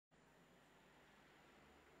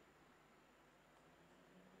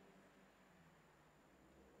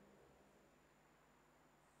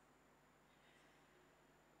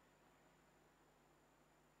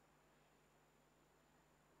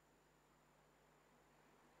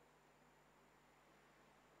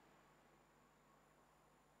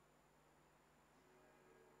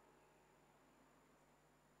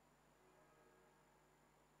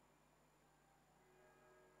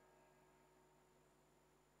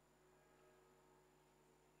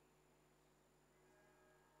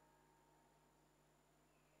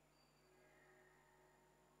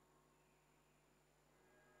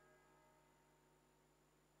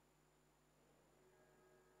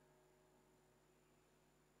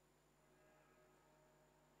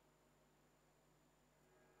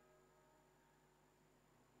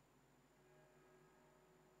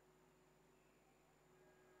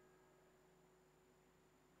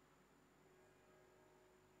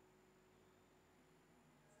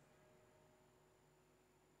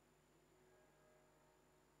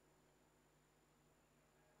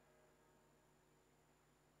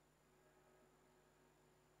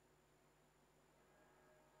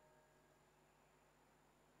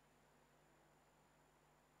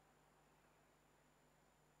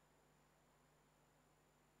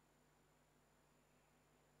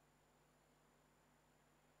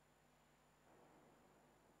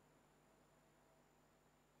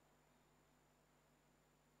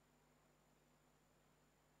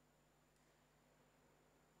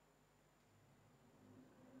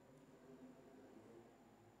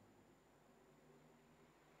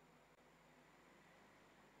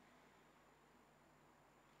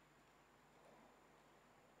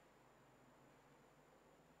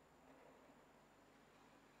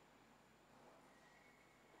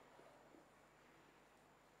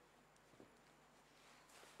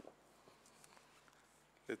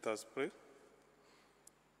Let us pray.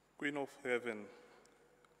 Queen of heaven,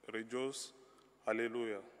 rejoice,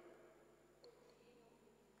 Hallelujah.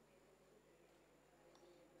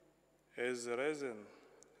 As risen,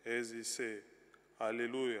 as he say,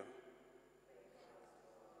 Hallelujah.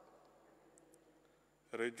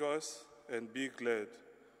 Rejoice and be glad,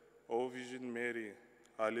 O Virgin Mary,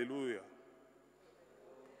 Hallelujah.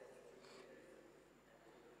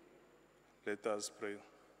 Let us pray.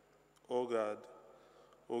 O God,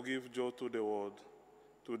 who give joy to the world,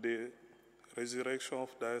 to the resurrection of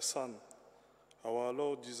thy Son, our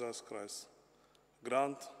Lord Jesus Christ,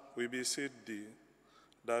 grant, we beseech thee,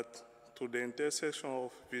 that to the intercession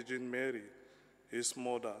of Virgin Mary, his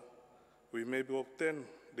mother, we may obtain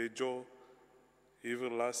the joy,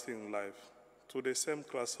 everlasting life. To the same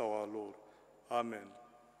Christ our Lord. Amen.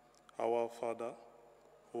 Our Father,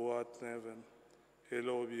 who art in heaven,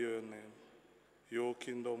 hallowed be your name. Your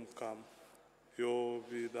kingdom come, your will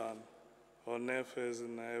be done, on earth as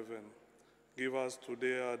in heaven. Give us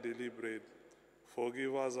today our daily bread.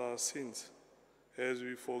 Forgive us our sins, as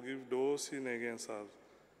we forgive those who sin against us.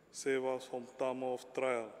 Save us from time of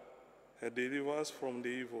trial, and deliver us from the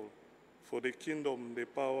evil. For the kingdom, the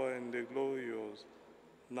power, and the glory yours,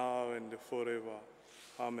 now and forever.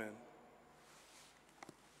 Amen.